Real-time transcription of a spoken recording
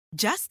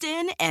Just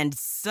in and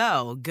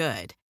so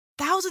good.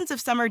 Thousands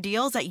of summer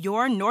deals at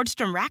your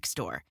Nordstrom Rack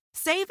store.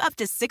 Save up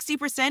to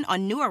 60%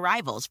 on new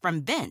arrivals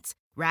from Vince,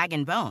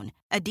 Rag & Bone,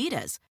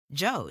 Adidas,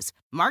 Joe's,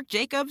 Marc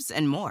Jacobs,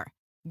 and more.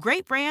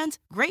 Great brands,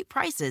 great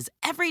prices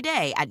every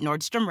day at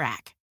Nordstrom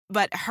Rack.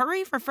 But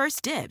hurry for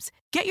first dibs.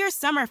 Get your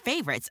summer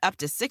favorites up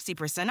to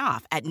 60%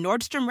 off at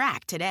Nordstrom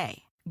Rack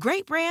today.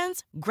 Great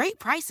brands, great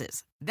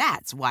prices.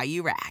 That's why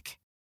you rack.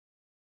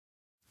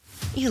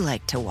 You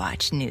like to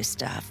watch new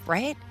stuff,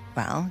 right?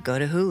 Well, go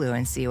to Hulu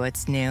and see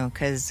what's new,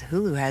 because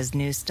Hulu has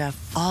new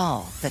stuff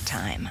all the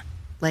time.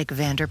 Like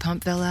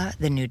Vanderpump Villa,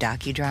 the new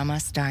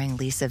docudrama starring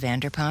Lisa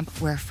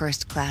Vanderpump, where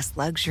first-class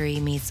luxury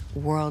meets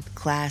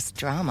world-class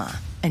drama.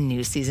 A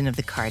new season of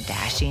The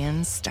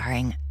Kardashians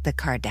starring The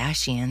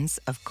Kardashians,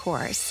 of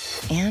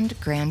course. And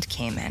Grand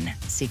Cayman,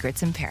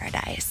 Secrets in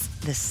Paradise,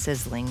 the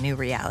sizzling new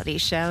reality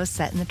show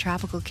set in the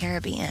tropical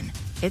Caribbean.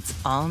 It's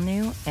all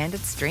new and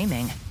it's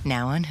streaming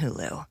now on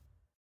Hulu.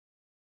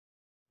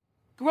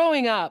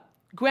 Growing up,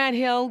 Grant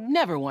Hill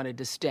never wanted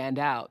to stand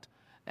out.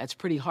 That's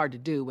pretty hard to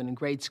do when in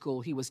grade school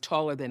he was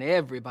taller than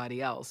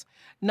everybody else.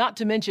 Not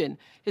to mention,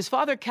 his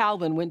father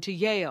Calvin went to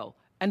Yale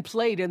and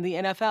played in the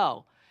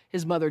NFL.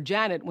 His mother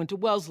Janet went to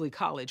Wellesley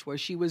College, where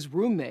she was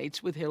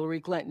roommates with Hillary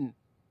Clinton.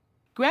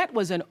 Grant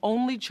was an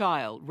only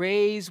child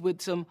raised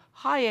with some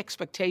high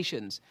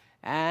expectations,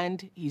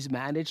 and he's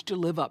managed to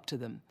live up to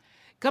them.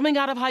 Coming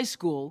out of high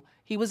school,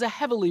 he was a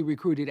heavily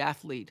recruited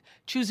athlete,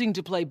 choosing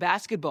to play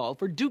basketball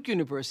for Duke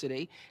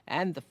University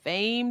and the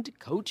famed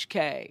Coach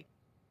K.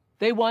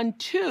 They won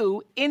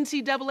 2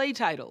 NCAA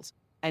titles,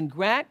 and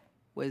Grant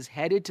was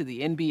headed to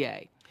the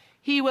NBA.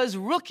 He was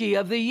Rookie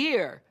of the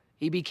Year.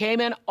 He became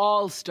an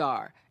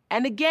all-star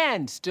and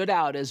again stood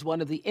out as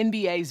one of the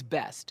NBA's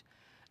best.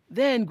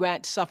 Then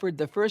Grant suffered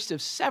the first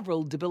of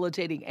several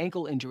debilitating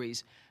ankle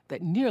injuries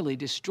that nearly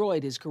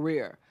destroyed his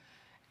career.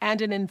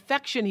 And an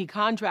infection he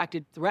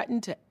contracted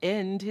threatened to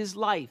end his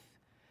life.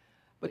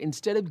 But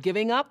instead of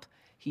giving up,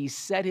 he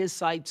set his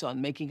sights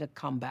on making a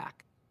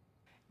comeback.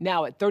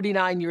 Now, at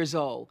 39 years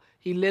old,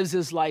 he lives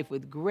his life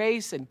with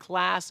grace and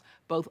class,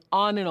 both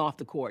on and off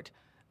the court.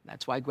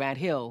 That's why Grant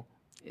Hill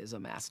is a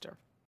master.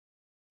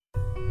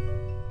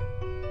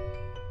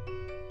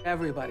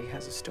 Everybody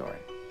has a story,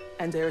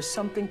 and there is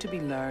something to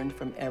be learned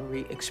from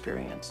every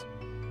experience.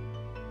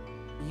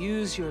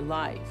 Use your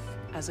life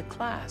as a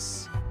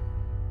class.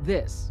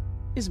 This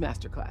is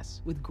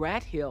Masterclass with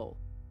Grant Hill.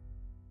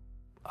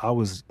 I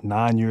was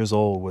 9 years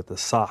old with a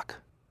sock,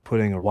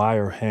 putting a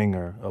wire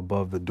hanger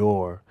above the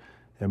door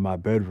in my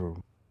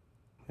bedroom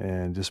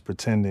and just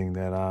pretending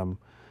that I'm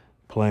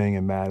playing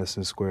in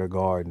Madison Square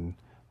Garden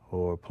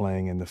or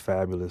playing in the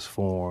Fabulous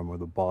Forum or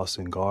the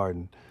Boston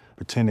Garden,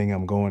 pretending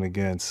I'm going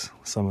against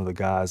some of the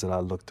guys that I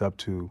looked up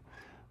to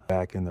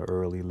back in the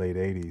early, late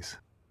 80s.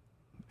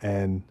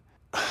 And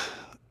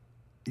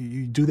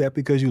you do that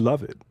because you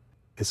love it.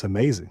 It's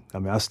amazing. I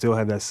mean, I still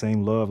have that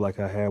same love like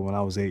I had when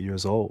I was 8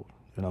 years old,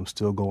 and I'm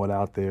still going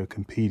out there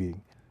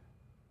competing.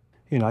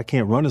 You know, I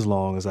can't run as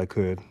long as I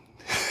could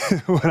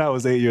when I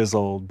was 8 years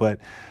old, but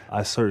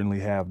I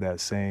certainly have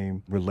that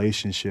same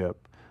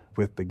relationship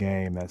with the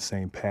game, that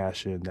same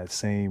passion, that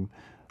same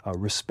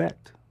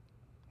respect,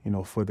 you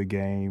know, for the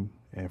game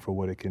and for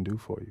what it can do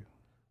for you.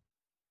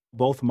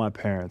 Both of my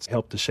parents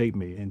helped to shape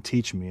me and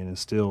teach me and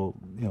instill,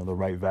 you know, the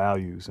right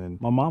values.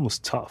 And my mom was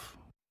tough.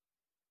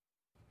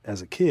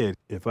 As a kid,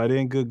 if I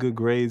didn't get good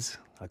grades,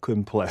 I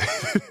couldn't play.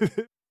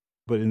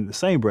 But in the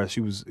same breath,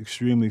 she was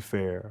extremely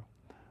fair.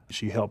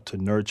 She helped to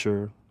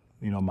nurture,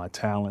 you know, my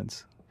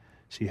talents.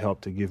 She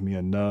helped to give me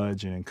a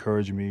nudge and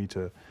encourage me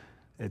to,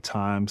 at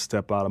times,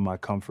 step out of my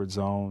comfort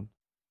zone.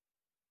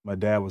 My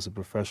dad was a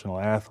professional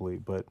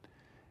athlete, but,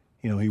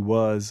 you know, he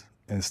was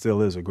and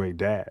still is a great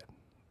dad.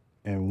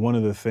 And one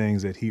of the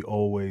things that he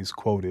always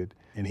quoted,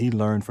 and he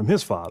learned from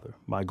his father,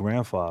 my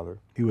grandfather,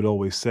 he would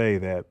always say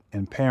that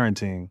in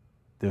parenting,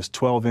 there's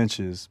 12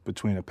 inches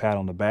between a pat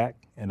on the back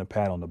and a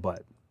pat on the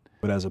butt.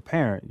 But as a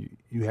parent,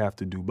 you have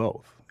to do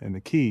both. And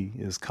the key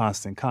is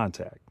constant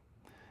contact.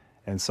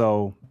 And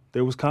so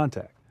there was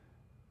contact.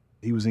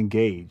 He was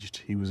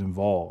engaged. He was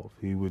involved.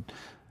 He would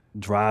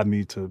drive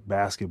me to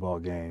basketball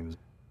games,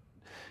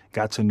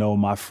 got to know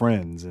my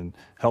friends and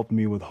helped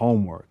me with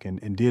homework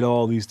and did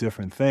all these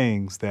different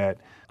things that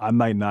I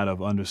might not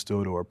have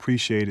understood or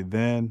appreciated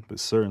then, but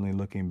certainly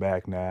looking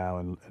back now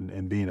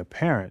and being a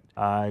parent,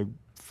 I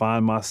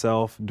find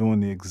myself doing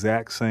the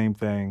exact same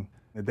thing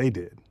that they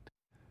did.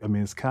 I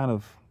mean, it's kind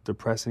of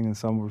depressing in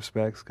some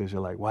respects because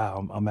you're like,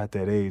 wow, I'm at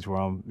that age where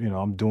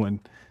I'm doing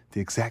the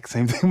exact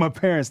same thing my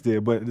parents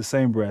did. But in the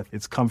same breath,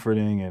 it's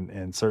comforting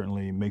and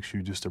certainly makes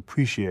you just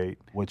appreciate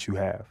what you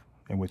have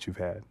and what you've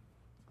had.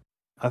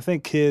 I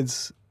think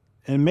kids,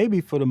 and maybe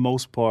for the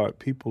most part,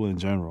 people in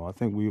general, I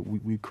think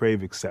we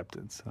crave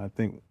acceptance. I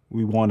think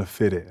we want to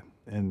fit in.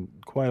 And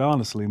quite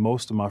honestly,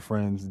 most of my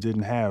friends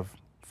didn't have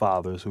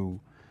fathers who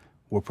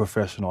were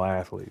professional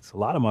athletes. A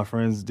lot of my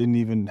friends didn't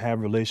even have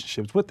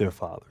relationships with their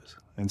fathers.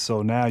 And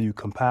so now you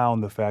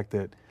compound the fact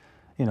that,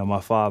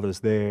 my father's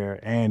there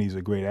and he's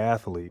a great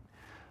athlete.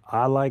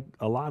 I, like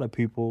a lot of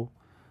people,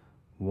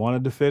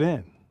 wanted to fit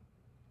in.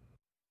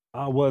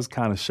 I was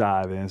kind of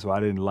shy then, so I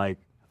didn't like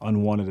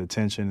unwanted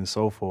attention and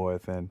so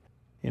forth. And,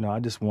 I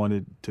just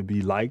wanted to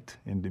be liked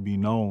and to be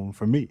known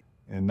for me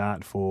and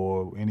not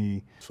for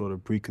any sort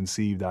of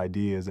preconceived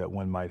ideas that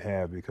one might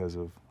have because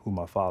of who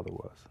my father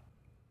was.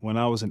 When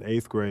I was in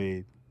 8th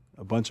grade,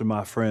 a bunch of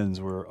my friends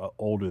were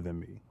older than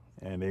me,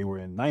 and they were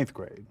in 9th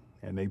grade,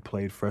 and they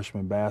played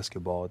freshman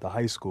basketball at the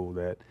high school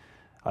that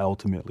I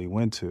ultimately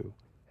went to.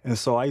 And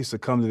so I used to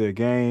come to their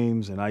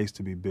games, and I used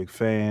to be big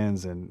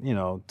fans, and,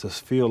 to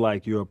feel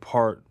like you're a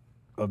part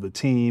of the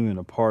team and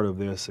a part of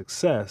their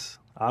success,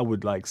 I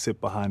would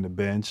sit behind the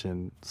bench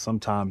and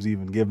sometimes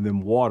even give them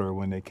water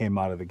when they came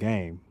out of the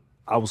game.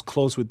 I was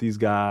close with these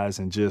guys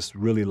and just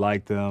really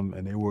liked them,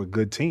 and they were a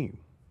good team.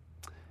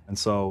 And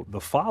so the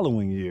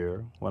following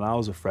year, when I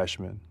was a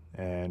freshman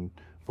and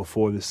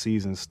before the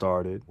season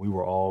started, we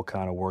were all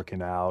kind of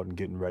working out and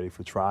getting ready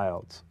for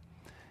tryouts.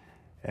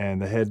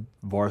 And the head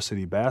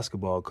varsity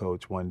basketball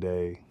coach one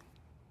day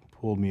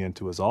pulled me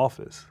into his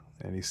office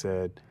and he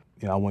said,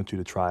 I want you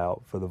to try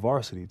out for the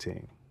varsity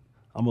team.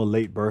 I'm a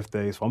late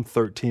birthday, so I'm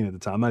 13 at the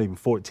time. I'm not even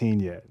 14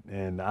 yet.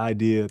 And the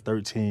idea of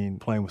 13,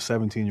 playing with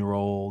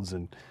 17-year-olds,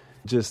 and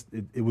just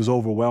it was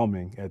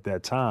overwhelming at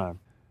that time.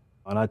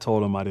 And I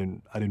told him I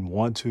didn't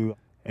want to.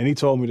 And he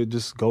told me to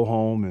just go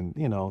home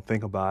and,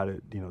 think about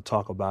it,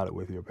 talk about it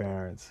with your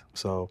parents.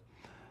 So,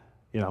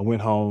 I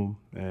went home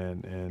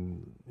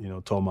and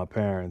told my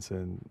parents,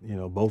 and,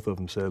 both of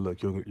them said,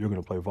 look, you're going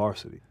to play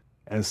varsity.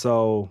 And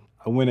so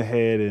I went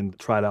ahead and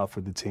tried out for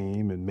the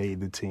team and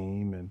made the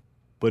team.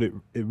 But it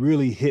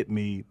really hit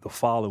me the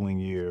following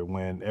year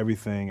when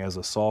everything as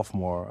a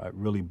sophomore, I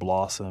really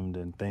blossomed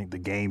and the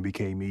game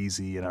became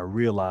easy. And I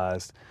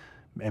realized,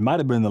 it might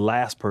have been the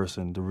last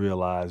person to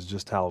realize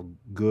just how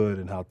good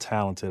and how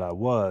talented I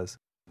was.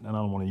 And I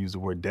don't want to use the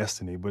word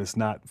destiny, but it's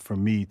not for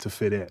me to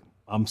fit in.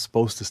 I'm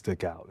supposed to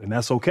stick out, and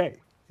that's okay.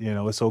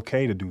 It's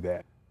okay to do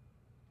that.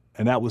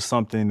 And that was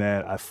something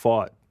that I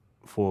fought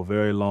for a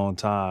very long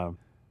time.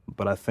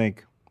 But I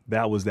think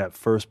that was that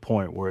first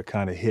point where it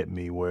kind of hit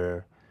me,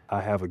 where I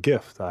have a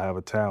gift, I have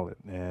a talent,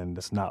 and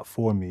it's not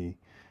for me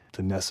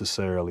to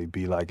necessarily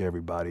be like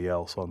everybody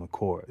else on the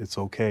court. It's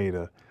okay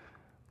to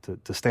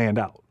stand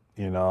out,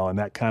 and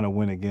that kind of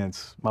went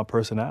against my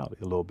personality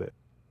a little bit.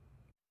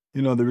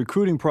 The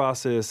recruiting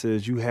process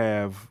is you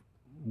have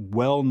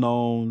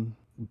well-known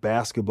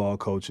basketball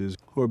coaches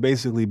who are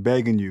basically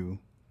begging you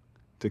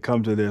to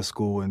come to their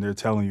school, and they're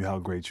telling you how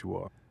great you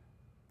are.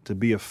 To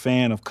be a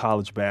fan of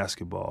college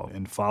basketball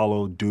and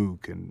follow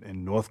Duke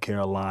and North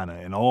Carolina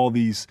and all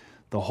these,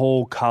 the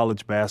whole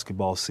college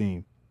basketball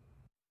scene.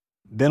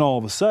 Then all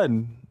of a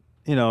sudden,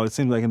 it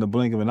seems like in the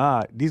blink of an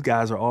eye, these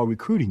guys are all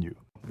recruiting you.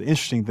 The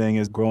interesting thing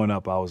is, growing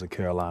up, I was a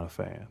Carolina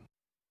fan.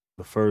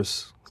 The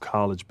first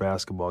college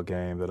basketball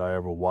game that I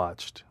ever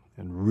watched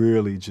and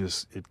really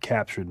it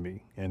captured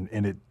me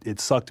and it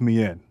sucked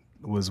me in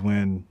was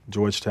when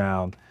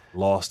Georgetown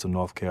lost to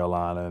North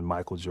Carolina and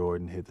Michael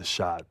Jordan hit the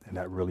shot, and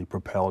that really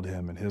propelled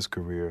him in his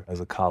career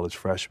as a college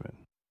freshman.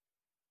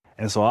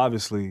 And so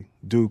obviously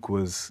Duke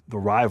was the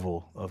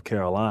rival of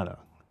Carolina.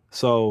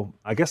 So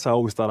I guess I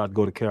always thought I'd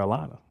go to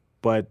Carolina.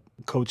 But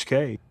Coach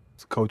K,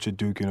 coach at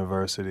Duke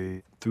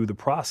University, through the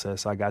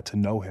process I got to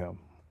know him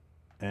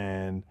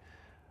and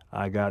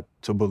I got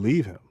to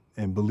believe him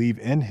and believe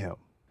in him.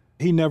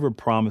 He never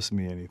promised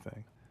me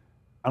anything.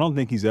 I don't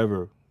think he's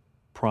ever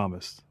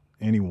promised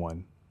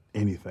anyone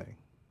anything.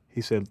 He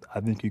said,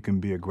 I think you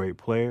can be a great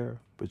player,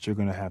 but you're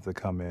going to have to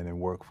come in and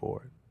work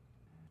for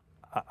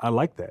it. I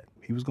like that.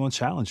 He was going to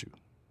challenge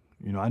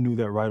you. I knew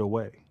that right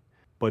away.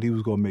 But he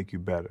was going to make you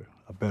better,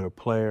 a better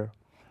player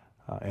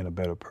and a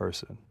better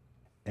person.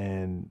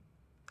 And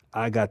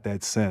I got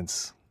that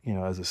sense,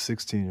 as a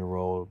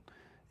 16-year-old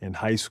in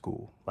high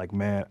school. Like,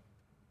 man,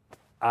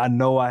 I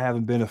know I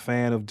haven't been a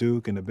fan of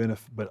Duke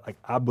but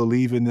I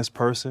believe in this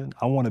person.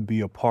 I want to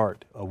be a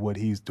part of what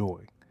he's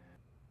doing.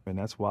 And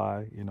that's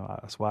why,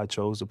 I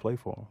chose to play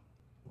for him.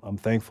 I'm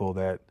thankful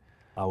that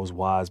I was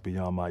wise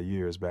beyond my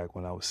years back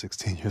when I was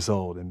 16 years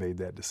old and made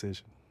that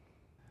decision.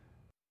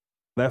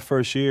 That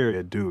first year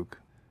at Duke,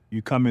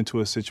 you come into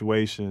a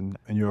situation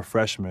and you're a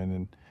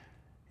freshman,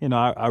 and,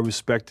 I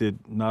respected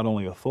not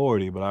only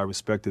authority, but I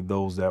respected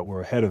those that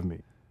were ahead of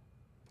me,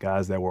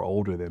 guys that were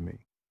older than me.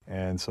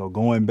 And so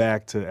going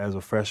back to as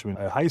a freshman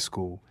at high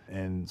school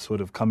and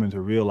sort of coming to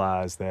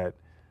realize that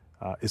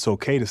it's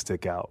okay to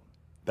stick out,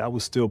 that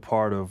was still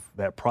part of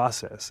that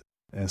process.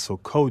 And so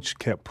Coach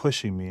kept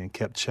pushing me and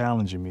kept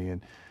challenging me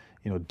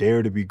and,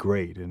 dare to be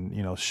great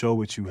and, show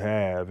what you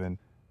have. And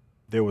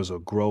there was a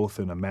growth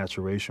and a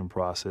maturation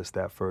process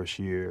that first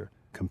year.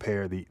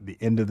 Compare the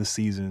end of the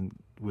season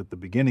with the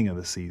beginning of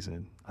the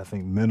season. I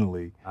think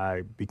mentally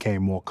I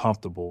became more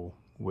comfortable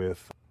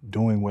with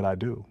doing what I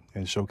do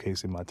and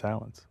showcasing my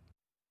talents.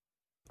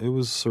 It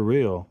was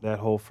surreal, that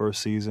whole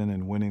first season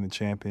and winning the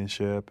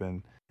championship,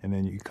 and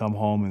then you come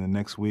home and the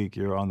next week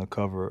you're on the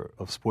cover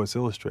of Sports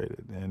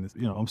Illustrated. And,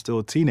 I'm still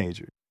a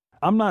teenager.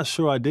 I'm not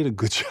sure I did a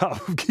good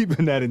job of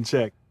keeping that in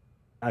check.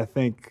 I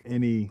think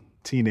any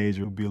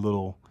teenager would be a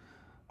little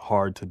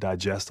hard to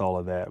digest all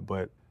of that.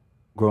 But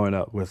growing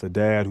up with a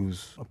dad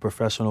who's a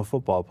professional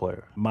football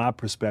player, my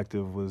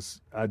perspective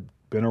was I'd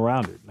been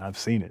around it. I've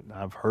seen it.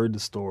 I've heard the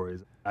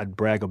stories. I'd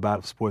brag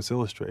about Sports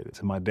Illustrated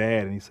to my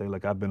dad, and he'd say,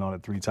 look, I've been on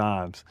it 3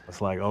 times.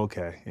 It's like,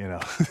 okay, you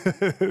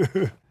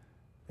know.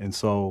 And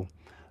so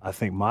I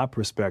think my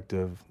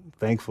perspective,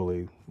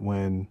 thankfully,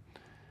 when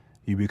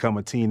you become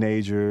a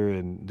teenager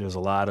and there's a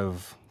lot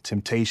of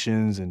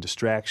temptations and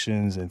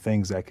distractions and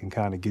things that can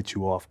kind of get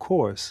you off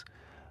course,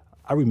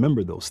 I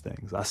remember those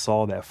things. I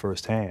saw that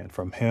firsthand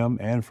from him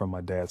and from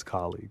my dad's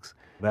colleagues.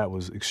 That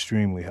was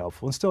extremely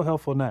helpful and still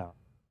helpful now.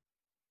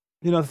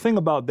 You know, the thing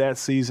about that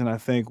season, I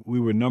think we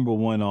were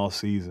 #1 all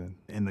season.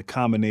 And the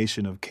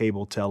combination of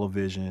cable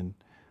television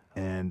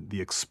and the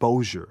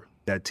exposure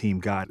that team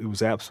got, it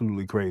was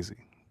absolutely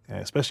crazy,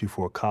 especially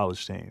for a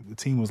college team. The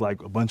team was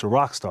like a bunch of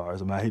rock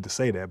stars. I mean, I hate to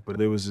say that, but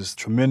there was this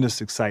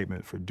tremendous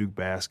excitement for Duke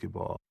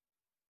basketball.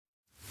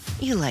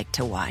 You like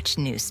to watch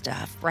new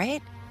stuff,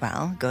 right?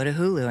 Well, go to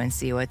Hulu and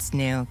see what's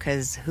new,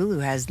 because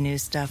Hulu has new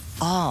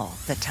stuff all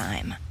the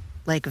time.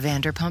 Like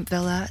Vanderpump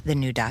Villa, the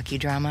new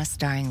docudrama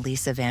starring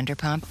Lisa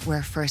Vanderpump,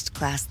 where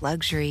first-class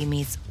luxury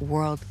meets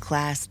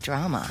world-class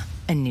drama.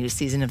 A new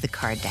season of The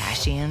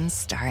Kardashians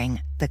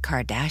starring The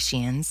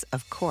Kardashians,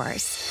 of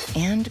course.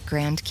 And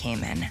Grand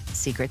Cayman,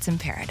 Secrets in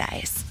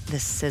Paradise, the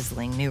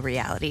sizzling new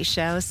reality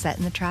show set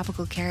in the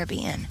tropical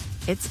Caribbean.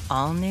 It's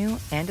all new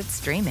and it's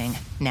streaming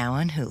now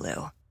on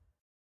Hulu.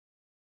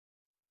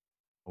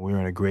 We were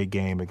in a great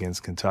game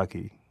against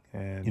Kentucky,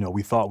 and, you know,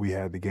 we thought we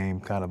had the game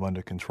kind of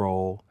under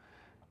control.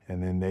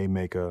 And then they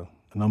make an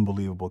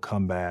unbelievable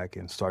comeback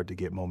and start to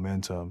get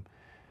momentum.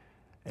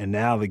 And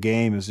now the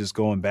game is just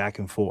going back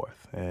and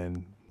forth.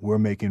 And we're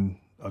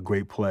making a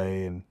great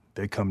play, and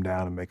they come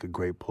down and make a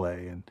great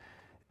play. And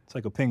it's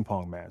like a ping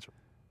pong match.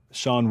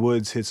 Sean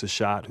Woods hits a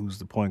shot, who's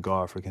the point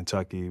guard for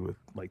Kentucky, with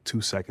like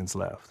 2 seconds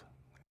left.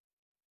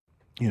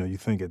 You know, you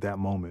think at that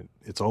moment,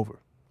 it's over,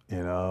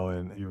 you know,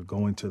 and you're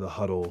going to the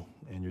huddle,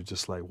 and you're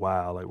just like,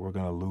 wow, like we're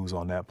going to lose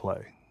on that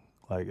play.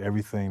 Like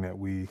everything that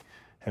we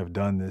have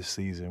done this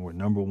season. We're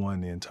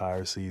 #1 the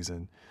entire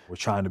season. We're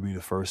trying to be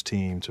the first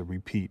team to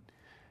repeat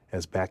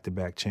as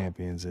back-to-back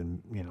champions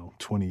in,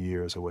 20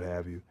 years or what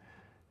have you.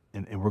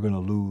 And we're going to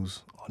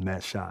lose on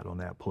that shot, on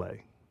that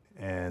play.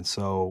 And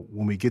so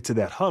when we get to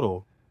that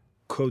huddle,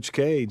 Coach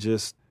K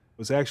just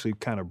was actually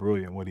kind of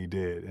brilliant what he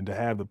did. And to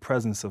have the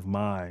presence of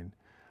mind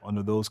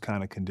under those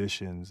kind of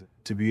conditions,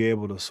 to be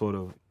able to sort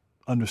of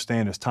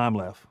understand there's time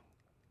left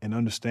and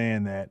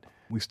understand that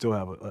we still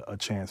have a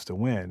chance to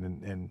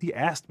win. And he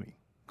asked me,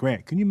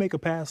 Grant, can you make a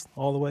pass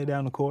all the way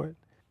down the court?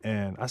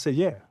 And I said,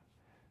 yeah,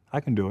 I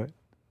can do it.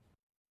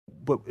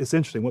 But it's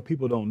interesting, what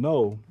people don't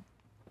know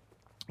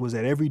was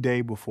that every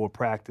day before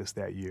practice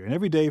that year, and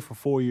every day for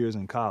 4 years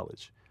in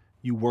college,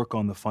 you work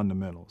on the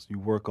fundamentals. You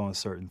work on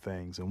certain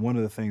things. And one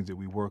of the things that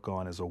we work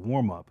on as a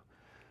warm-up,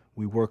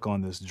 we work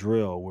on this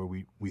drill where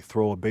we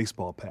throw a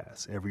baseball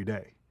pass every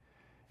day.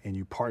 And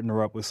you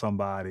partner up with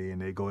somebody,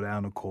 and they go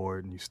down the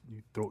court, and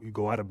you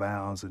go out of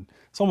bounds, and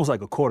it's almost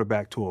like a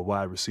quarterback to a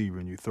wide receiver,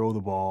 and you throw the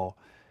ball,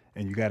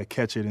 and you got to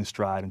catch it in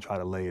stride and try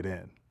to lay it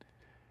in.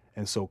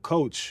 And so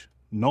Coach,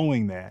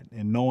 knowing that,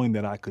 and knowing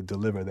that I could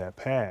deliver that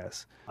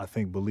pass, I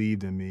think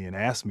believed in me and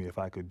asked me if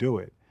I could do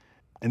it.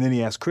 And then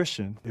he asked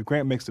Christian, if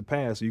Grant makes the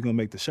pass, are you going to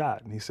make the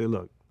shot? And he said,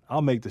 look,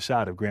 I'll make the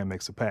shot if Grant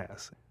makes the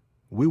pass.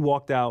 We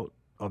walked out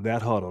of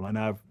that huddle, and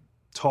I've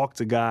talked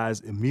to guys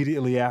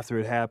immediately after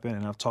it happened,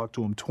 and I've talked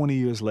to them 20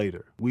 years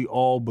later. We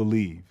all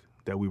believed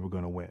that we were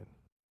going to win.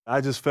 I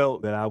just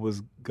felt that I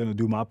was going to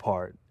do my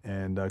part,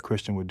 and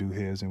Christian would do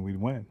his, and we'd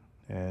win.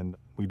 And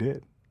we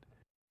did.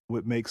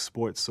 What makes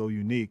sports so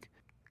unique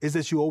is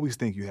that you always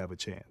think you have a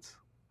chance.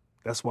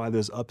 That's why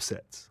there's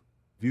upsets.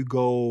 If you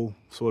go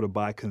sort of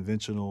by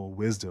conventional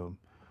wisdom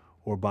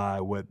or by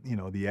what,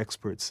 the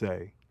experts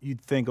say, you'd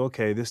think,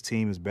 okay, this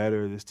team is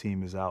better, this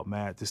team is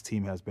outmatched, this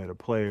team has better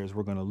players,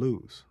 we're going to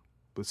lose.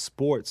 But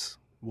sports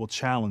will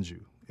challenge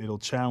you. It'll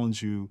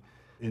challenge you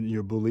in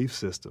your belief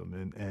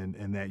system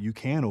and that you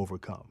can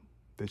overcome,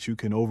 that you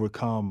can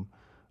overcome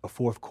a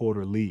fourth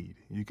quarter lead.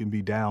 You can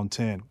be down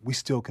 10. We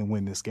still can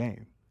win this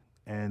game.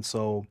 And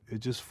so it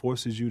just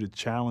forces you to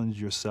challenge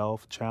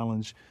yourself,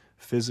 challenge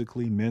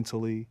physically,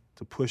 mentally,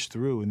 to push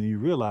through. And then you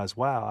realize,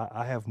 wow,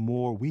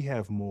 we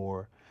have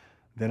more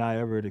than I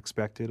ever had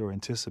expected or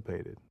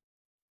anticipated.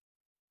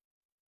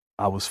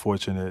 I was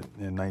fortunate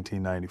in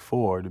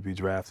 1994 to be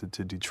drafted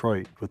to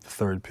Detroit with the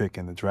 3rd pick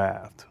in the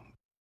draft.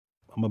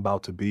 I'm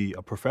about to be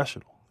a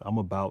professional. I'm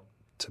about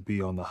to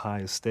be on the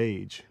highest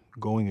stage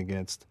going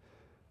against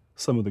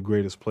some of the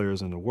greatest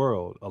players in the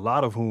world, a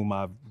lot of whom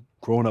I've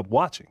grown up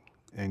watching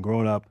and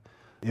grown up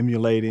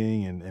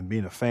emulating and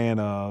being a fan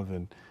of.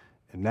 And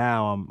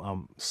now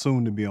I'm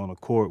soon to be on a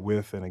court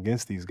with and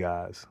against these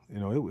guys.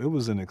 It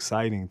was an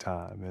exciting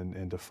time.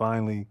 And to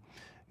finally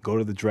go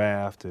to the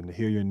draft and to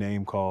hear your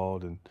name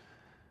called and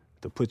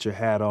to put your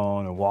hat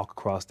on and walk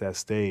across that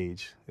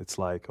stage, it's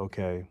like,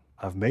 okay,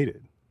 I've made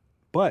it.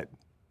 But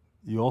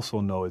you also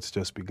know it's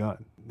just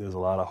begun. There's a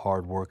lot of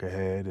hard work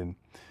ahead, and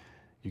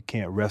You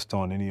can't rest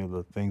on any of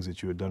the things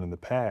that you had done in the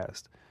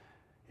past.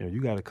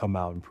 You got to come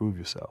out and prove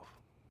yourself.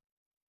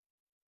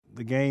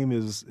 The game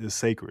is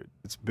sacred.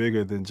 It's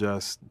bigger than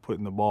just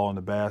putting the ball in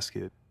the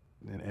basket.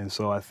 And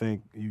so I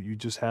think you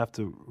just have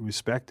to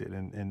respect it.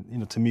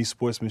 And to me,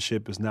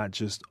 sportsmanship is not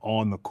just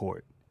on the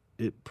court.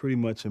 It pretty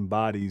much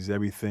embodies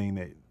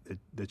everything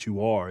that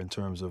you are in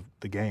terms of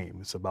the game.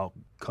 It's about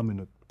coming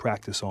to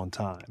practice on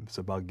time. It's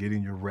about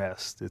getting your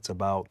rest. It's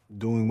about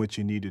doing what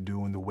you need to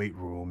do in the weight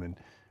room and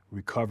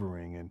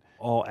recovering and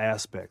all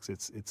aspects.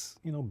 It's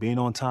being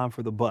on time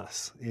for the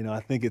bus. I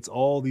think it's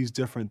all these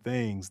different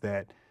things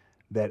that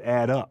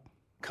add up,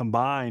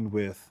 combined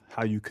with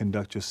how you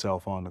conduct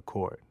yourself on the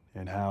court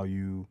and how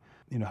you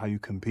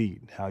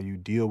compete, how you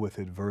deal with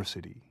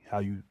adversity, how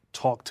you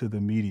talk to the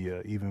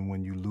media even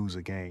when you lose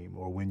a game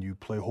or when you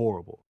play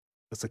horrible.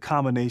 It's a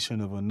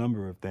combination of a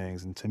number of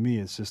things, and to me,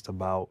 it's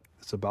about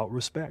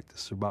respect.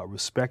 It's about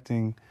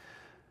respecting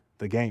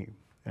the game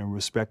and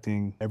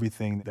respecting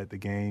everything that the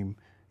game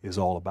is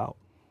all about.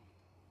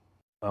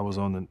 I was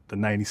on the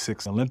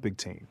 96 Olympic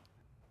team.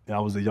 I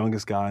was the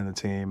youngest guy on the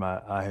team.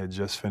 I had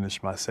just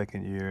finished my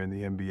second year in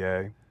the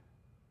NBA,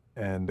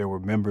 and there were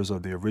members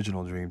of the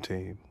original Dream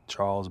Team: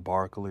 Charles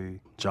Barkley,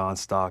 John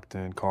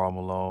Stockton, Karl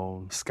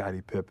Malone,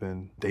 Scottie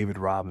Pippen, David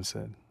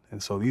Robinson.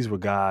 And so these were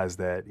guys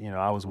that,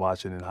 I was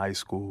watching in high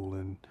school,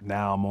 and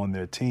now I'm on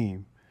their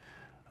team,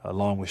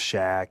 along with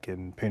Shaq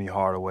and Penny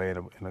Hardaway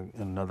and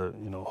another,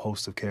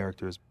 host of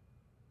characters.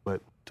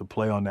 But to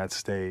play on that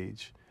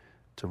stage,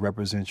 to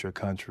represent your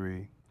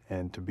country,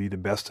 and to be the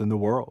best in the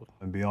world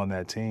and be on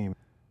that team,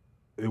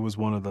 it was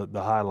one of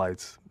the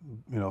highlights,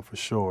 for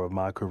sure, of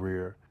my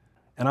career.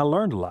 And I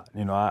learned a lot.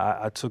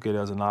 I took it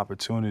as an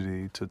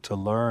opportunity to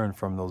learn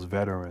from those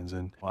veterans.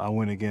 And I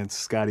went against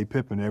Scottie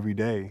Pippen every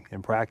day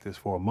in practice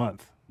for a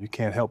month. You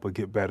can't help but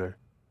get better.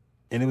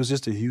 And it was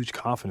just a huge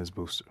confidence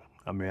booster.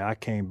 I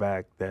came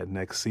back that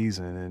next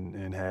season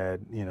and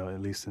had,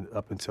 at least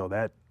up until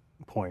that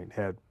point,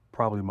 had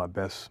probably my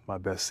best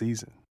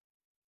season.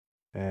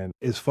 And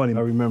it's funny,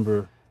 I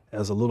remember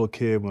as a little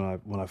kid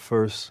when I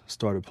first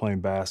started playing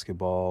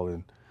basketball,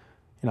 and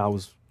I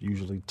was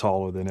usually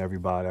taller than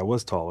everybody. I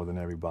was taller than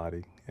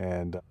everybody,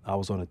 and I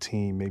was on a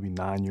team maybe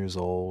 9 years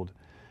old,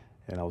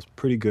 and I was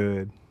pretty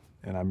good.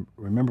 And I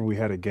remember we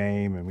had a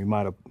game, and we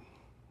might have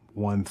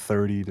won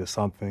 30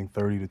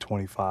 to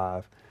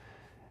 25,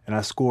 and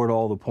I scored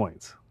all the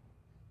points.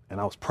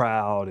 And I was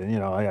proud,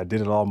 and I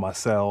did it all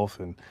myself,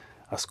 and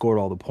I scored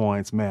all the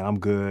points. Man, I'm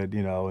good,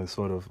 and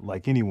sort of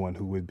like anyone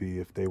who would be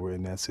if they were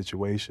in that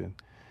situation.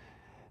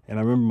 And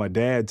I remember my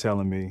dad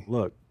telling me,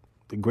 look,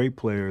 the great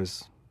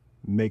players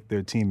make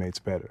their teammates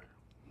better.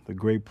 The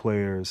great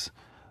players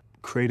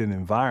create an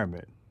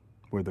environment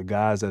where the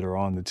guys that are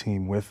on the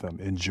team with them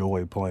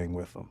enjoy playing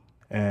with them.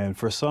 And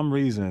for some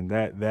reason,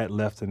 that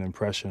left an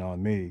impression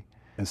on me.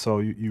 And so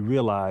you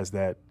realize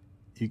that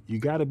you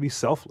got to be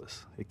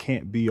selfless. It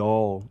can't be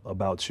all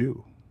about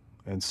you.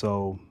 And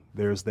so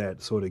there's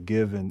that sort of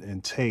give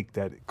and take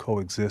that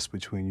coexists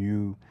between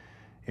you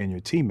and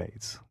your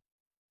teammates.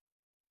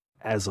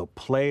 As a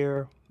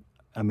player,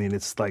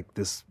 it's like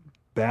this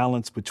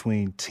balance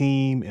between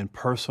team and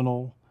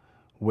personal,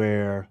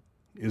 where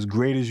as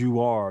great as you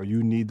are,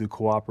 you need the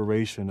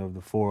cooperation of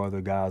the four other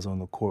guys on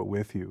the court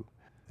with you.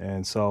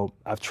 And so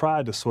I've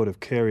tried to sort of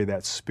carry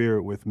that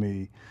spirit with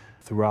me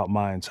throughout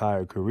my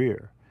entire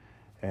career.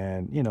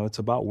 And, it's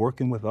about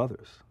working with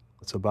others.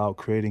 It's about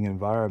creating an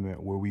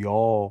environment where we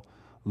all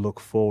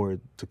look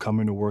forward to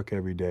coming to work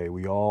every day.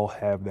 We all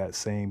have that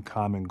same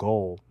common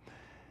goal.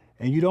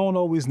 And you don't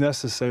always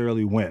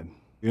necessarily win.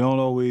 You don't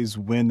always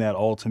win that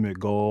ultimate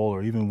goal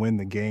or even win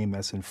the game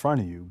that's in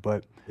front of you.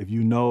 But if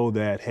you know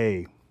that,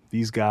 hey,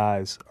 these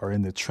guys are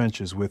in the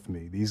trenches with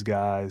me, these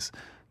guys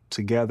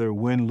together,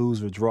 win,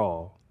 lose, or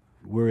draw,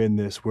 we're in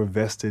this, we're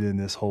vested in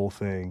this whole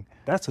thing,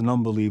 that's an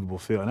unbelievable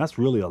feeling. That's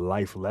really a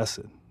life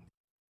lesson.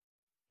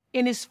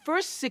 In his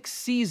first 6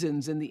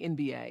 seasons in the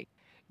NBA,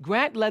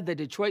 Grant led the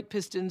Detroit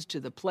Pistons to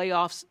the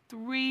playoffs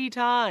 3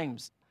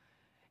 times.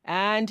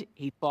 And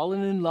he'd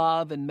fallen in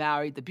love and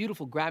married the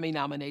beautiful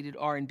Grammy-nominated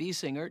R&B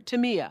singer,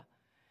 Tamia.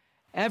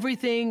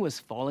 Everything was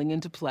falling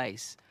into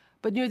place.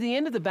 But near the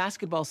end of the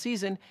basketball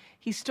season,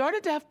 he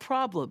started to have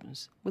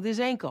problems with his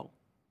ankle.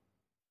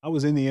 I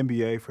was in the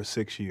NBA for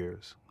 6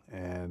 years,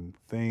 and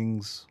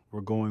things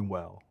were going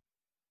well.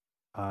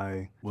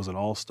 I was an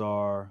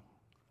all-star.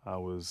 I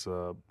was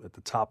at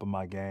the top of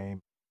my game.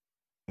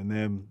 And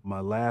then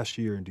my last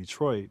year in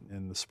Detroit,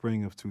 in the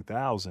spring of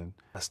 2000,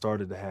 I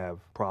started to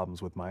have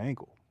problems with my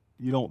ankle.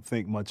 You don't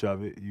think much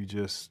of it. You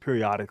just,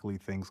 periodically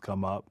things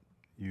come up.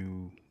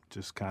 You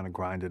just kind of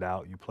grind it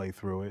out. You play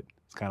through it.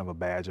 It's kind of a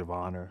badge of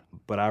honor.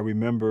 But I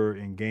remember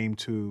in game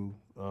 2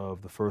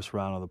 of the first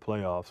round of the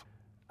playoffs,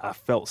 I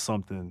felt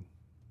something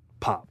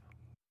pop.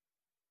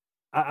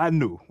 I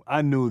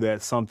knew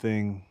that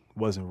something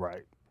wasn't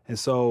right. And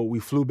so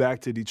we flew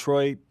back to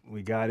Detroit.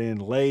 We got in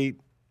late.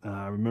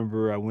 I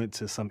remember I went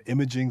to some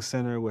imaging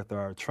center with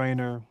our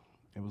trainer.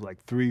 It was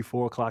like 3,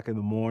 4 o'clock in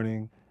the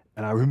morning.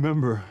 And I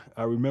remember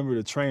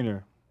the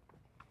trainer,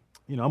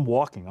 I'm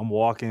walking,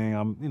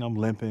 I'm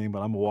limping, but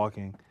I'm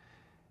walking.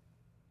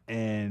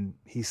 And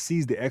he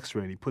sees the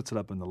x-ray and he puts it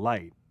up in the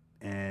light.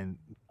 And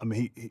I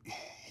mean,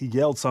 he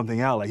yelled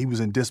something out, like he was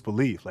in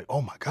disbelief, like,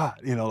 oh my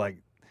God,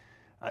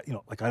 I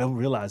don't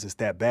realize it's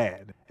that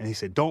bad. And he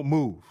said, don't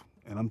move.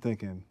 And I'm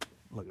thinking,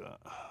 look,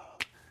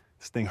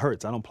 this thing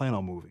hurts. I don't plan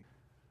on moving.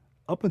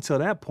 Up until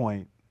that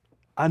point,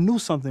 I knew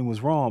something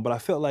was wrong, but I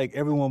felt like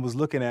everyone was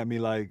looking at me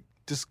like,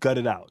 just gut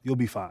it out. You'll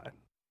be fine.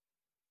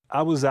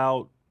 I was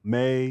out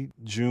May,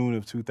 June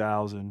of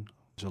 2000,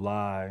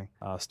 July.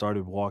 I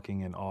started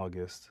walking in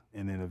August,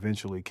 and then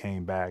eventually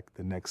came back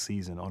the next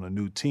season on a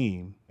new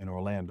team in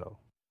Orlando.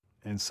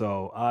 And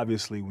so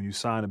obviously when you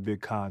sign a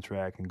big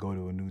contract and go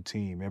to a new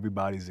team,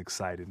 everybody's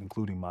excited,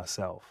 including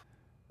myself.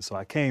 So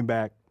I came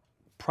back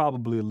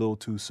probably a little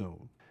too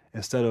soon.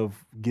 Instead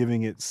of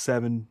giving it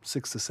 6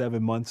 to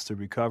 7 months to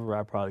recover,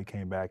 I probably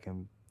came back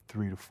in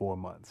 3 to 4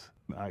 months.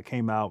 I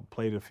came out,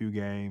 played a few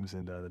games,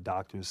 and the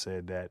doctors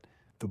said that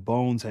the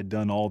bones had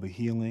done all the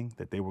healing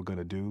that they were going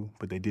to do,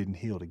 but they didn't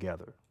heal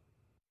together.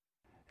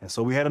 And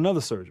so we had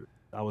another surgery.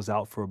 I was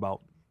out for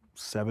about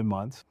 7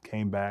 months,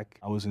 came back.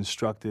 I was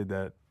instructed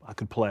that I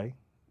could play,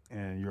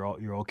 and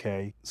you're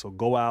okay. So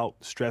go out,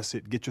 stress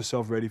it, get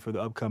yourself ready for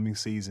the upcoming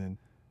season.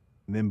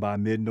 And then by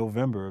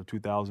mid-November of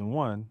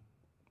 2001,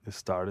 it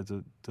started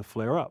to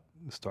flare up.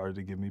 It started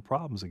to give me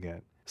problems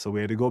again. So we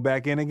had to go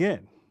back in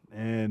again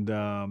and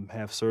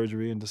have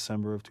surgery in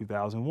December of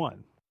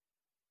 2001.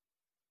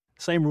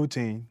 Same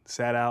routine,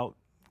 sat out,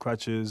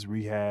 crutches,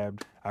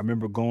 rehabbed. I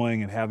remember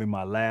going and having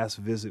my last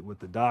visit with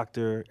the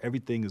doctor.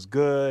 Everything is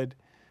good.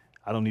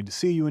 I don't need to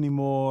see you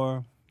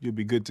anymore. You'll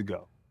be good to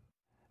go.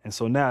 And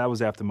so now that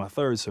was after my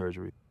third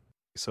surgery.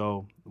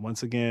 So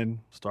once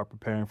again, start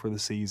preparing for the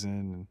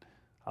season. And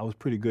I was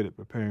pretty good at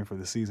preparing for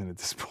the season at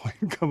this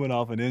point, coming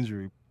off an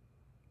injury.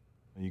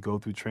 You go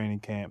through training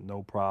camp,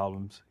 no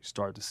problems. You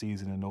start the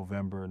season in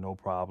November, no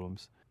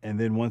problems. And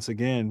then once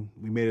again,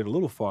 we made it a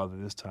little farther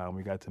this time.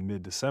 We got to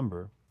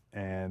mid-December,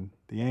 and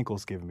the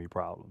ankle's giving me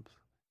problems.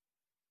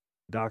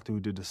 The doctor who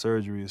did the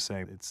surgery is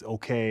saying it's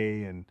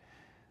okay, and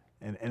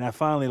I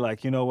finally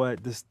like, you know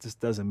what, this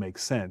doesn't make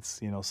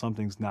sense.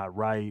 Something's not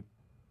right.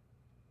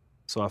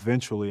 So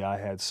eventually I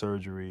had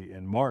surgery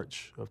in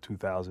March of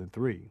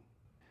 2003,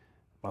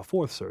 my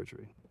fourth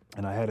surgery,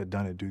 and I had it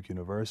done at Duke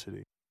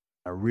University.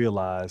 I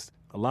realized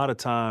a lot of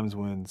times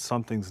when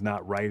something's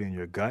not right in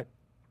your gut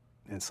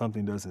and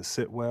something doesn't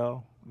sit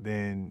well,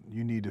 then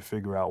you need to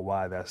figure out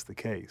why that's the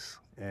case.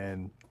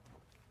 And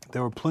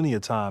there were plenty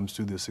of times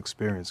through this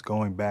experience,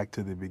 going back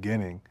to the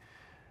beginning,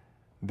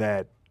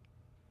 that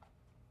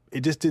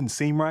it just didn't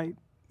seem right,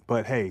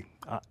 but hey,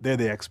 they're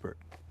the expert,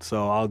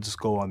 so I'll just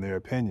go on their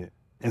opinion.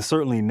 And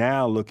certainly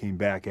now, looking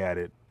back at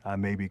it, I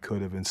maybe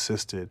could have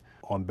insisted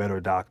on better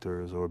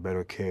doctors or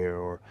better care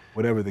or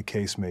whatever the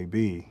case may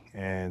be.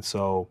 And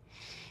so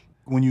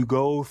when you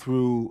go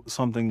through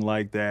something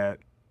like that,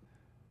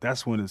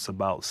 that's when it's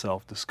about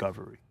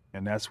self-discovery.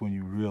 And that's when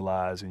you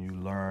realize and you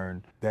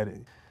learn that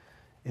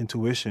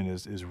intuition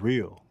is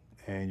real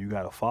and you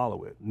got to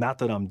follow it. Not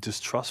that I'm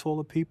distrustful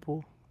of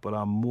people, but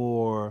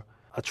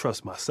I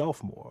trust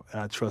myself more,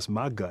 and I trust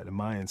my gut and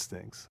my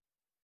instincts.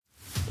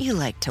 You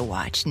like to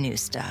watch new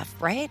stuff,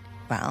 right?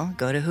 Well,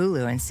 go to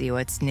Hulu and see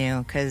what's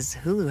new, because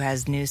Hulu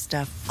has new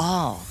stuff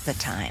all the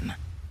time.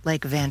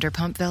 Like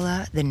Vanderpump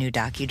Villa, the new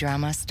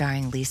docudrama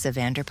starring Lisa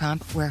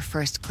Vanderpump, where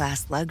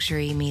first-class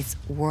luxury meets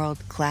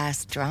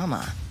world-class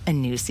drama. A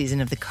new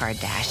season of The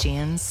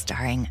Kardashians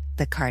starring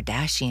The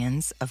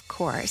Kardashians, of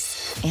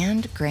course.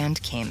 And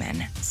Grand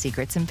Cayman,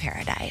 Secrets in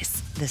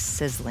Paradise, the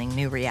sizzling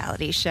new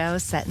reality show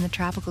set in the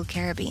tropical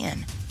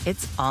Caribbean.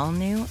 It's all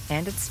new,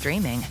 and it's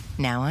streaming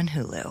now on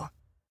Hulu.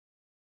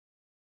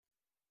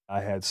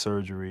 I had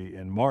surgery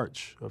in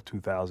March of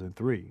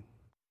 2003.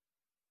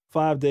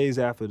 5 days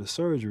after the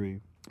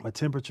surgery, my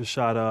temperature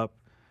shot up,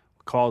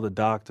 called the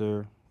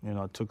doctor,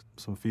 took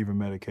some fever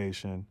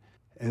medication.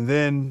 And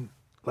then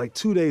like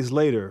 2 days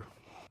later,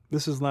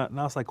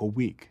 now it's like a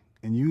week.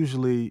 And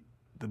usually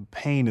the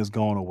pain has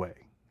gone away.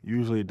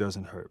 Usually it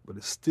doesn't hurt, but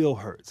it still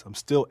hurts. I'm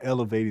still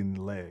elevating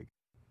the leg.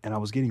 And I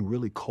was getting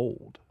really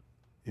cold.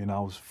 I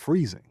was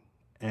freezing.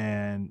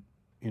 And,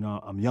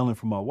 I'm yelling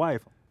for my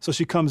wife. So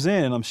she comes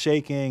in and I'm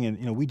shaking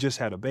and, we just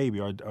had a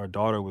baby. Our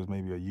daughter was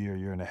maybe a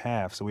year and a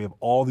half. So we have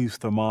all these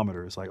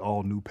thermometers, like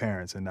all new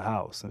parents in the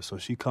house. And so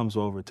she comes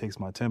over, takes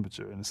my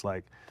temperature, and it's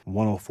like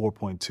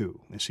 104.2.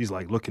 And she's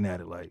like looking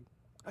at it like,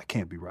 that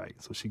can't be right.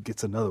 So she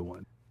gets another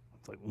one.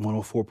 It's like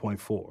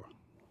 104.4.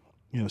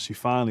 She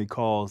finally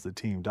calls the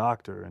team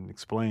doctor and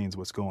explains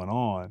what's going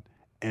on.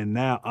 And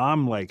now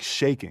I'm like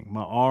shaking.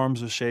 My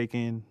arms are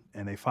shaking.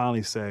 And they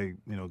finally say,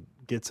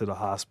 get to the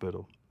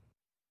hospital.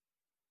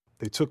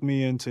 They took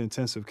me into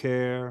intensive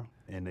care,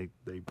 and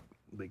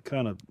they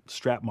kind of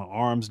strapped my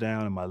arms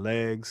down and my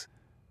legs.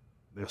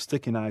 They're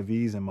sticking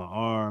IVs in my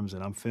arms,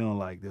 and I'm feeling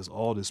like there's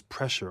all this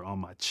pressure on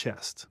my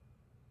chest.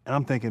 And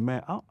I'm thinking,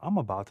 man, I'm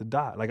about to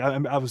die. Like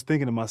I was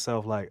thinking to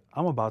myself, like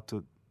I'm about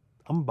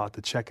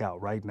to check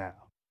out right now.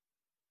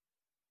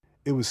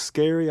 It was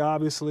scary,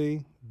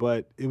 obviously,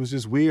 But it was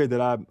just weird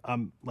that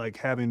I'm like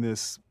having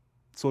this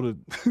sort of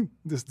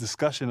this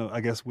discussion,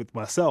 I guess, with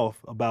myself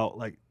about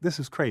like, this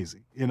is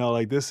crazy.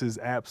 Like this is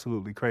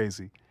absolutely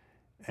crazy.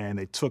 And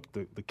they took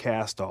the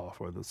cast off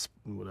or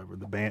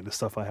the band, the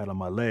stuff I had on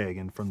my leg,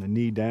 and from the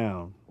knee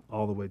down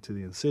all the way to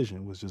the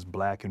incision was just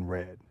black and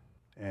red.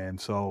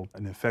 And so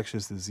an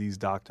infectious disease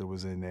doctor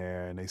was in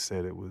there, and they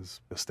said it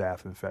was a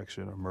staph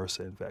infection or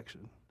MRSA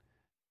infection.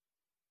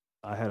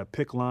 I had a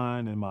PICC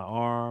line in my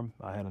arm.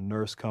 I had a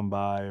nurse come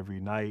by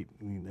every night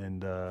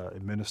and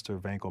administer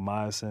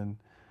vancomycin.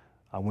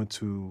 I went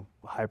to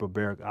a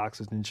hyperbaric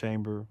oxygen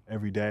chamber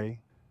every day.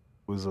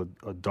 It was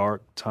a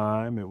dark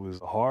time. It was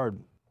hard.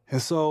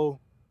 And so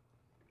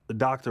the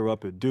doctor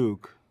up at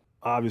Duke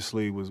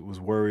obviously was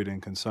worried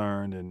and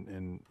concerned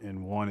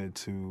and wanted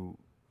to,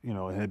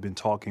 had been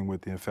talking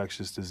with the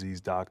infectious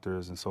disease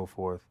doctors and so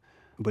forth.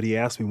 But he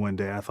asked me one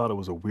day, I thought it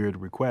was a weird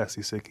request.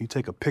 He said, "Can you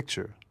take a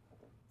picture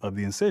of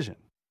the incision?"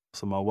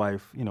 So my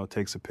wife,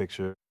 takes a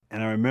picture.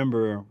 And I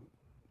remember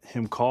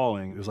him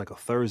calling, it was like a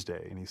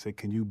Thursday, and he said,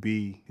 can you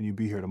be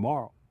here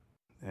tomorrow?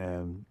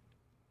 And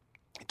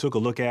he took a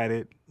looked at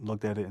it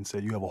and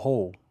said, "You have a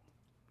hole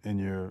in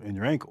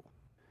your ankle."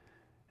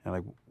 And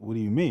like, "What do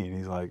you mean?" And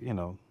he's like,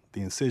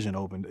 the incision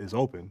is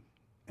open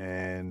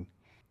and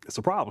it's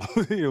a problem.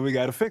 We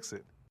got to fix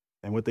it.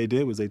 And what they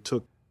did was they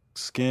took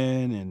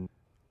skin and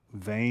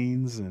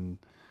veins and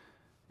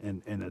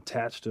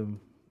attached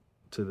them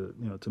to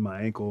to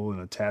my ankle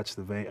and attached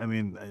the vein. I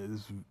mean, it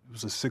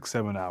was a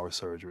 6-7 hour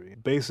surgery.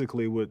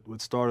 Basically what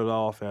started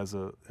off as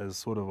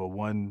sort of a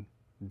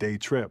 1-day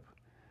trip,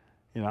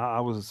 I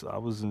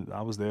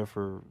was there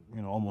for,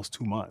 almost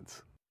 2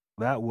 months.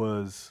 That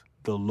was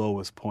the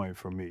lowest point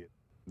for me.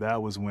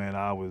 That was when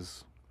I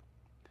was,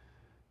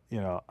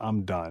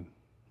 I'm done.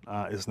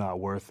 It's not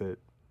worth it.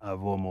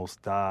 I've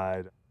almost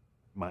died.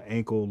 My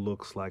ankle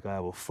looks like I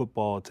have a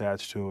football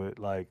attached to it.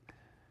 Like,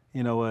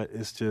 you know what?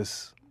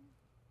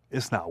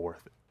 It's not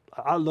worth it.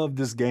 I love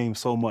this game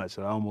so much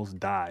that I almost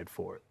died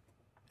for it.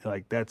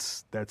 Like,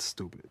 that's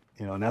stupid.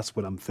 And that's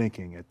what I'm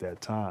thinking at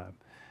that time.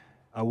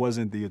 I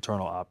wasn't the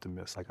eternal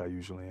optimist like I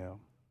usually am.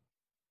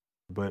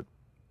 But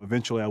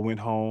eventually I went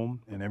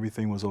home and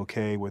everything was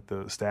okay with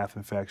the staph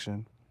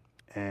infection.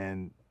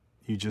 And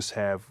you just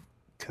have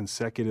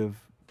consecutive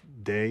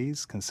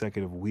days,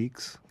 consecutive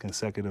weeks,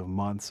 consecutive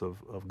months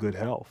of good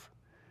health.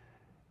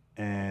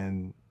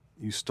 And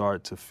you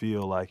start to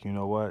feel like, you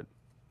know what,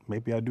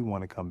 maybe I do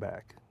want to come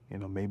back.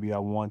 Maybe I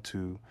want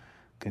to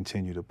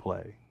continue to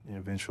play. And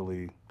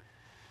eventually,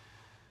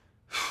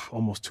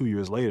 almost 2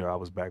 years later, I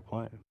was back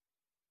playing.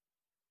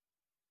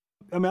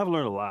 I mean, I've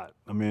learned a lot.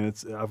 I mean,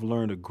 I've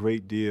learned a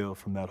great deal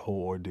from that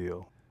whole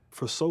ordeal.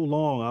 For so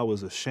long, I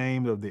was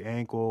ashamed of the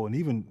ankle and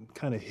even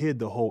kind of hid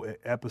the whole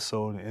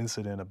episode and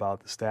incident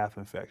about the staph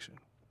infection.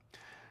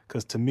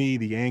 Because to me,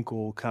 the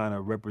ankle kind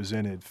of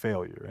represented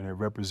failure, and it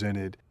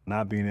represented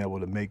not being able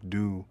to make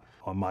due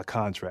on my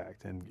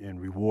contract and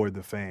reward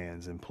the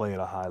fans and play at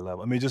a high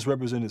level. I mean, it just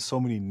represented so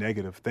many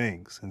negative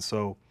things. And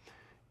so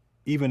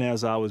even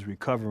as I was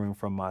recovering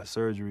from my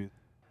surgery,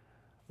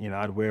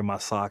 I'd wear my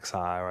socks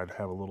high or I'd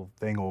have a little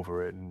thing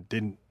over it and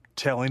didn't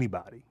tell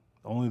anybody.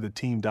 Only the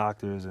team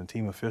doctors and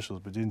team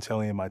officials, but didn't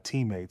tell any of my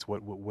teammates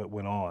what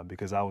went on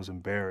because I was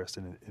embarrassed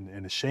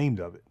and ashamed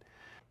of it.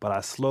 But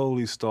I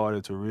slowly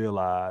started to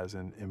realize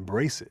and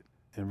embrace it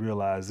and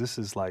realize this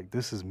is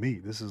me.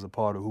 This is a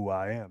part of who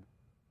I am.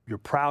 You're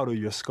proud of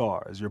your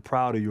scars. You're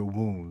proud of your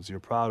wounds. You're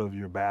proud of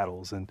your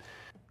battles. And,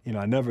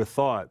 I never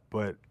thought,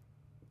 but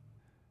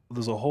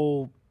there's a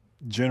whole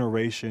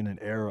generation and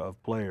era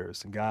of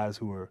players and guys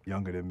who are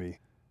younger than me.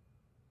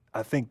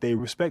 I think they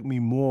respect me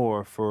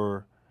more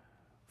for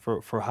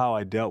how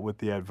I dealt with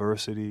the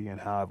adversity and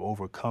how I've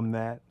overcome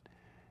that,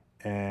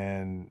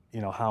 and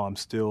how I'm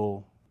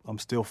still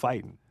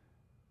fighting.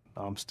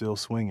 I'm still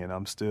swinging.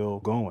 I'm still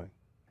going.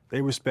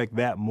 They respect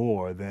that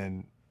more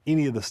than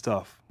any of the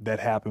stuff that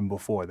happened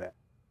before that.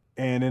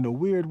 And in a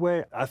weird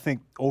way, I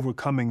think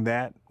overcoming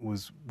that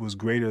was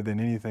greater than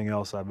anything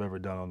else I've ever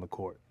done on the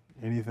court.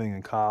 Anything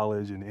in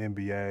college and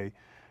NBA,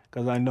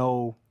 because I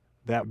know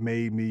that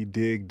made me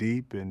dig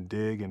deep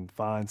and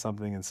find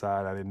something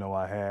inside I didn't know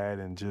I had,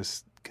 and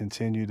just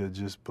continue to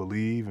just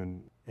believe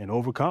and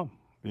overcome,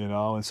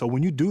 And so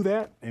when you do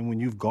that and when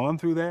you've gone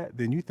through that,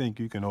 then you think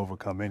you can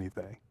overcome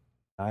anything.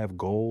 I have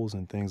goals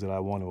and things that I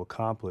want to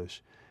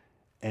accomplish,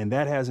 and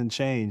that hasn't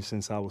changed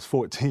since I was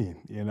 14,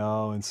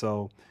 And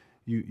so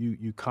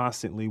you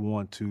constantly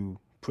want to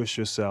push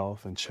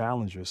yourself and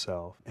challenge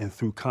yourself, and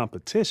through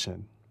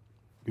competition,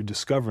 you're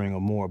discovering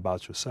more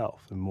about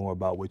yourself and more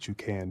about what you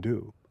can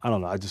do. I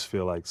don't know, I just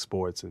feel like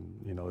sports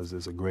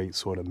is a great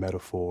sort of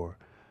metaphor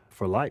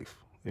for life,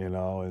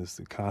 It's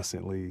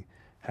constantly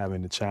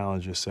having to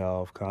challenge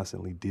yourself,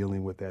 constantly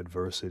dealing with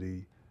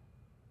adversity,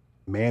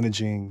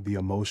 managing the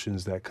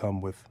emotions that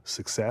come with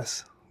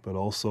success, but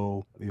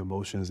also the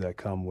emotions that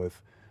come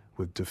with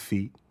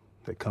defeat,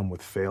 that come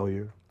with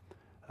failure,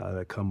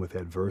 that come with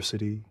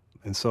adversity.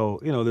 And so,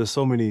 there's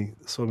so many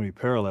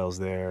parallels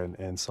there.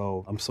 And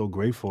so I'm so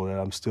grateful that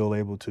I'm still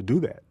able to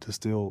do that, to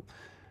still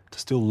to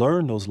still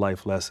learn those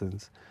life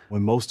lessons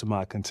when most of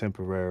my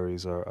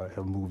contemporaries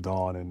have moved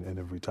on and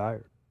have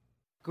retired.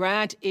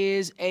 Grant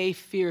is a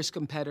fierce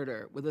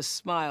competitor with a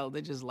smile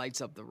that just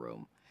lights up the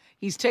room.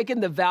 He's taken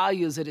the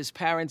values that his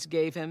parents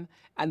gave him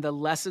and the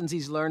lessons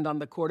he's learned on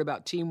the court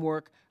about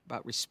teamwork,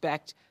 about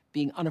respect,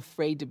 being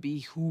unafraid to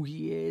be who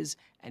he is,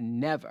 and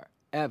never,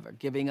 ever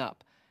giving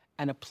up,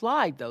 and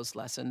applied those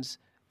lessons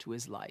to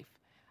his life.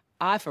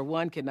 I, for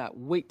one, cannot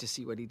wait to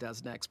see what he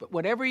does next. But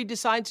whatever he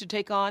decides to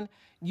take on,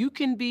 you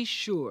can be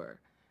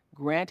sure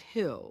Grant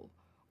Hill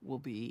will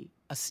be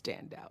a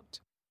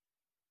standout.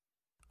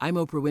 I'm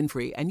Oprah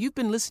Winfrey, and you've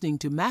been listening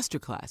to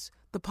Masterclass,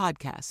 the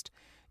podcast.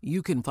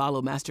 You can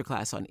follow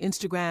Masterclass on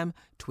Instagram,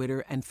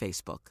 Twitter, and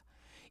Facebook.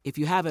 If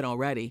you haven't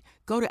already,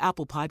 go to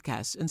Apple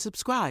Podcasts and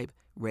subscribe,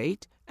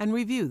 rate, and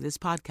review this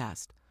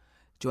podcast.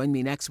 Join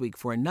me next week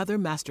for another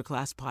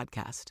Masterclass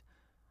podcast.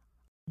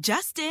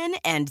 Just in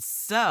and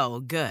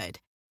so good.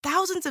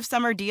 Thousands of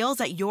summer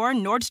deals at your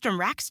Nordstrom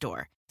Rack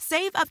store.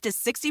 Save up to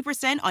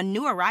 60% on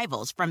new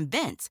arrivals from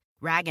Vince,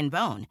 Rag &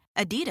 Bone,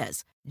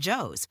 Adidas,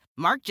 Joe's,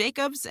 Marc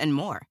Jacobs, and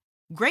more.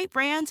 Great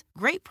brands,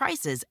 great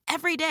prices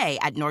every day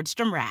at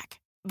Nordstrom Rack.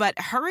 But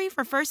hurry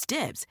for first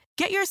dibs.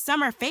 Get your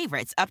summer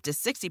favorites up to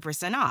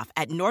 60% off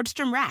at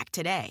Nordstrom Rack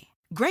today.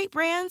 Great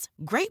brands,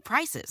 great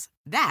prices.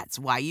 That's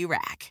why you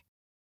rack.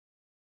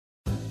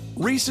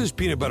 Reese's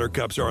peanut butter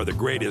cups are the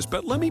greatest,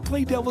 but let me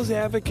play devil's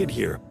advocate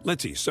here.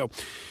 Let's see. So,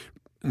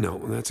 no,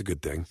 that's a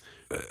good thing.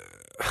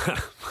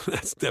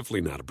 That's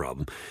definitely not a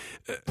problem.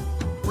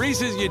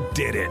 Reese's, you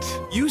did it.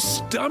 You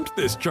stumped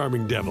this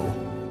charming devil.